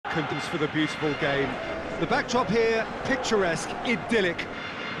contents for the beautiful game. The backdrop here, picturesque, idyllic.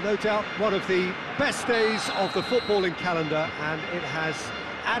 No doubt one of the best days of the footballing calendar, and it has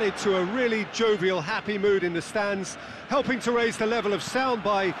added to a really jovial, happy mood in the stands, helping to raise the level of sound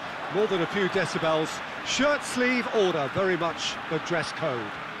by more than a few decibels. Shirt sleeve order, very much the dress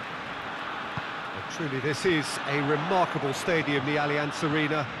code. But truly, this is a remarkable stadium, the Allianz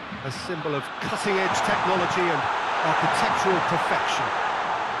Arena, a symbol of cutting-edge technology and architectural perfection.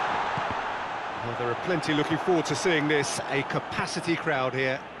 Well, there are plenty looking forward to seeing this, a capacity crowd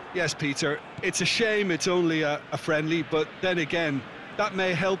here. Yes, Peter, it's a shame it's only a friendly, but then again, that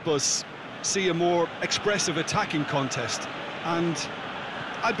may help us see a more expressive attacking contest. And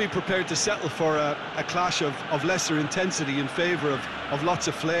I'd be prepared to settle for a clash of lesser intensity in favour of lots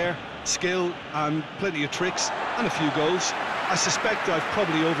of flair, skill and plenty of tricks and a few goals. I suspect I've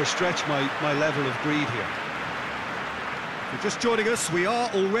probably overstretched my level of greed here. If you're just joining us, we are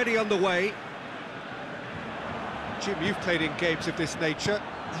already underway. Jim, you've played in games of this nature.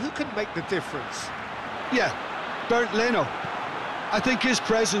 Who can make the difference? Yeah, Bernd Leno. I think his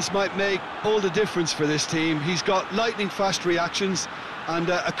presence might make all the difference for this team. He's got lightning-fast reactions and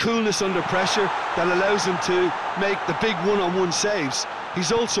a coolness under pressure that allows him to make the big one-on-one saves.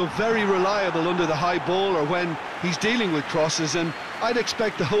 He's also very reliable under the high ball or when he's dealing with crosses, and I'd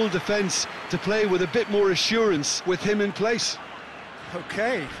expect the whole defence to play with a bit more assurance with him in place.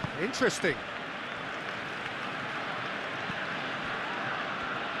 Okay, interesting.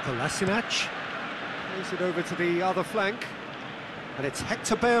 Kolasinac plays it over to the other flank, and it's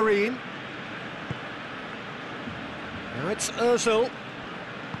Hector Bellerin. Now it's Ozil.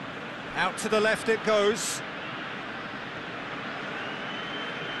 Out to the left it goes.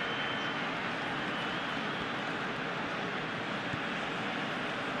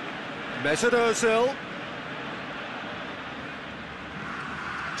 Mesut Ozil.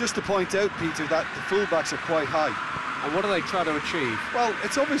 Just to point out, Peter, that the fullbacks are quite high. And what are they trying to achieve? Well,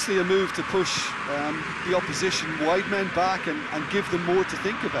 it's obviously a move to push the opposition wide men back and give them more to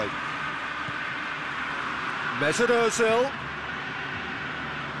think about. Mesut Ozil.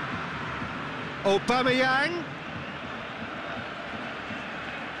 Aubameyang.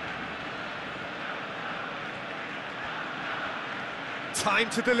 Time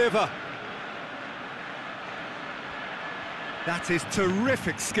to deliver. That is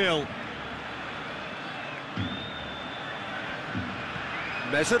terrific skill.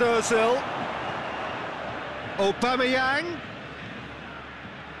 Mesut Ozil. Aubameyang.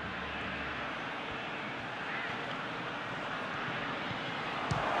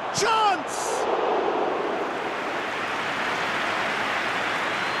 Chance!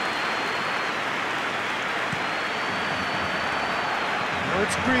 Now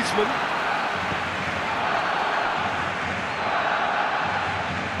it's Griezmann.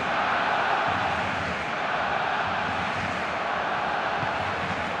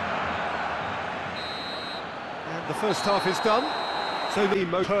 The first half is done, so the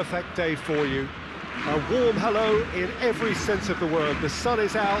most perfect day for you. A warm hello in every sense of the word. The sun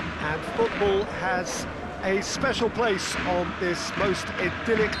is out and football has a special place on this most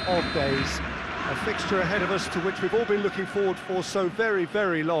idyllic of days. A fixture ahead of us to which we've all been looking forward for so very,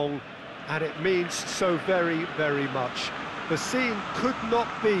 very long, and it means so very, very much. The scene could not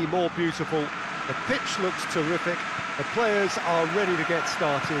be more beautiful. The pitch looks terrific. The players are ready to get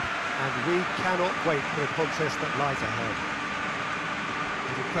started, and we cannot wait for the contest that lies ahead.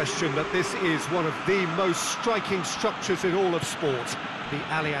 There's a question that this is one of the most striking structures in all of sport, the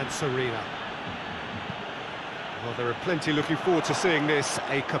Allianz Arena. Well, there are plenty looking forward to seeing this,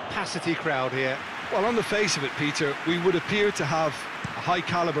 a capacity crowd here. Well, on the face of it, Peter, we would appear to have a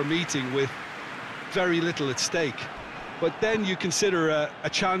high-caliber meeting with very little at stake. But then you consider a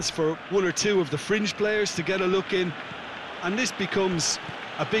chance for one or two of the fringe players to get a look in, and this becomes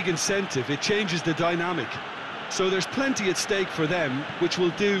a big incentive. It changes the dynamic. So there's plenty at stake for them, which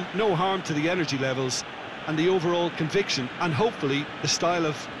will do no harm to the energy levels and the overall conviction and hopefully the style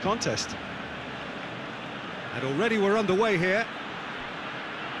of contest. And already we're underway here.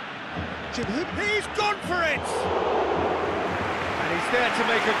 Jim, he's gone for it! And he's there to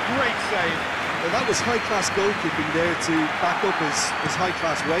make a great save. Well, that was high-class goalkeeping there to back up his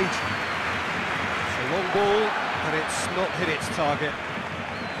high-class wage. It's a long ball, and it's not hit its target.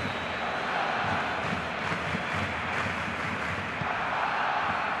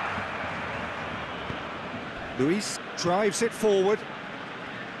 Luis drives it forward.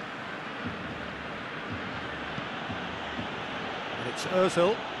 And it's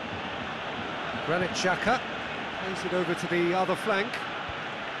Ozil. Granit Xhaka plays it over to the other flank.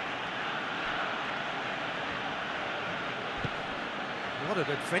 What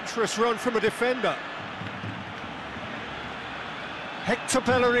an adventurous run from a defender. Hector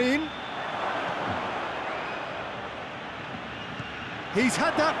Bellerin. He's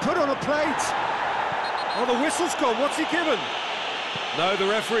had that put on a plate. Oh, the whistle's gone. What's he given? No,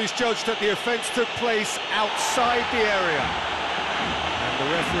 the referee's judged that the offence took place outside the area. And the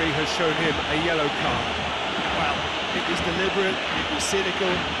referee has shown him a yellow card. Well, it was deliberate, it was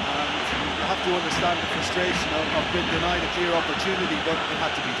cynical, and you have to understand the frustration of being denied a clear opportunity, but it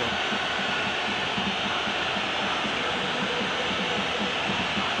had to be done.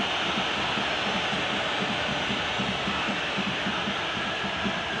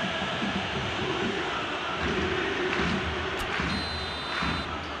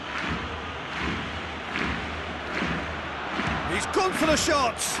 He's gone for the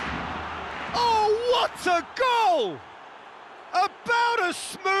shots. Oh, what a goal! About as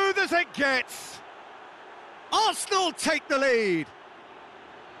smooth as it gets. Arsenal take the lead.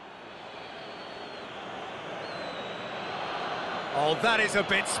 Oh, that is a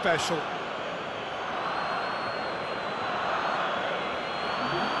bit special.